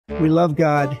We love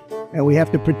God, and we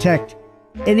have to protect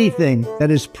anything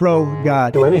that is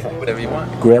pro-God. Do anything. Whatever you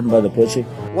want. Grab him by the pussy.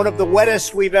 One of the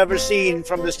wettest we've ever seen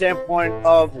from the standpoint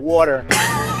of water.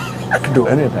 I can do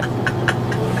anything.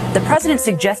 The president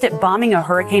suggested bombing a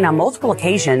hurricane on multiple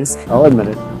occasions. I'll admit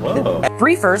it. Whoa.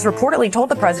 Briefers reportedly told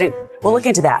the president, we'll look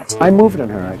into that. I moved on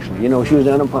her, actually. You know, she was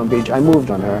down in Palm Beach. I moved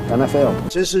on her, and I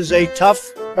failed. This is a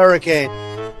tough hurricane.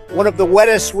 One of the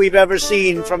wettest we've ever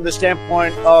seen from the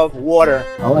standpoint of water.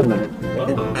 I'll admit it.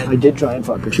 I did try and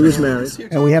fuck her. She was married.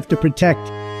 And we have to protect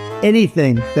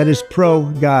anything that is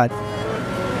pro-God.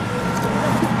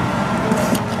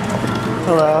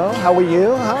 Hello, how are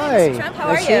you? Hi. Trump, how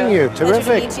nice are seeing you? you. Terrific.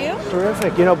 Pleasure to meet you.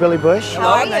 Terrific. You know Billy Bush? How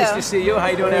are Nice you? to see you. How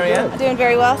you doing, Ariane? Doing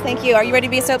very well, thank you. Are you ready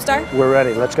to be a soap star? We're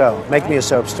ready. Let's go. Make me a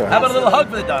soap star. How about a little hug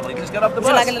for the darling? Just got off the Would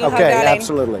you bus. like a little Okay, hug, darling?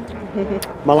 absolutely.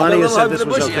 A Melania little said hug for this the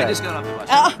was bushy. I okay. just got off the bus.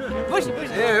 Oh, Bushy.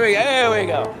 There we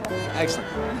go.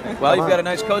 Excellent. Well, you've got a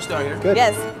nice co-star here. Good.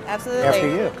 yes, absolutely. After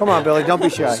you. Come on, Billy. Don't be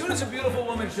shy. As soon as a beautiful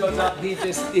woman shows up, he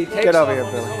takes Get over off. here,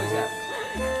 He's Billy. always happy.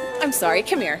 I'm sorry,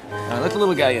 come here. All right, let the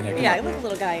little guy in here. Come Yeah, on. let the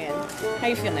little guy in. How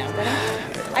you feel now?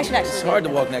 Better? I should actually. It's hard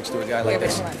to walk next to a guy like Here,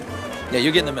 this. hold on. Yeah,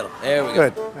 you get in the middle. There we go.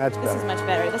 Good. That's This is better. much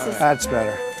better. This is. That's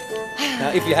better. Now,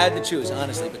 if you had to choose,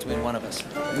 honestly, between one of us,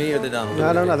 me or the Donald.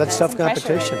 No. That's tough some pressure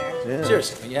competition. right Yeah.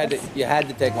 Seriously, you had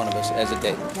to take one of us as a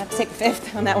date. You have to take a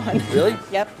fifth on that one. Really?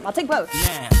 Yep, I'll take both.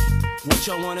 Now, what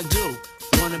y'all wanna do?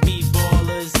 Wanna be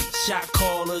ballers, shot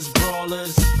callers,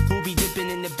 brawlers, who be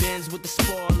dipping in the bins with the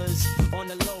spoilers, on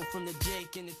the low from the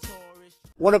Jake and the Taurus.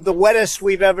 One of the wettest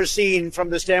we've ever seen from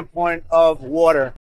the standpoint of water.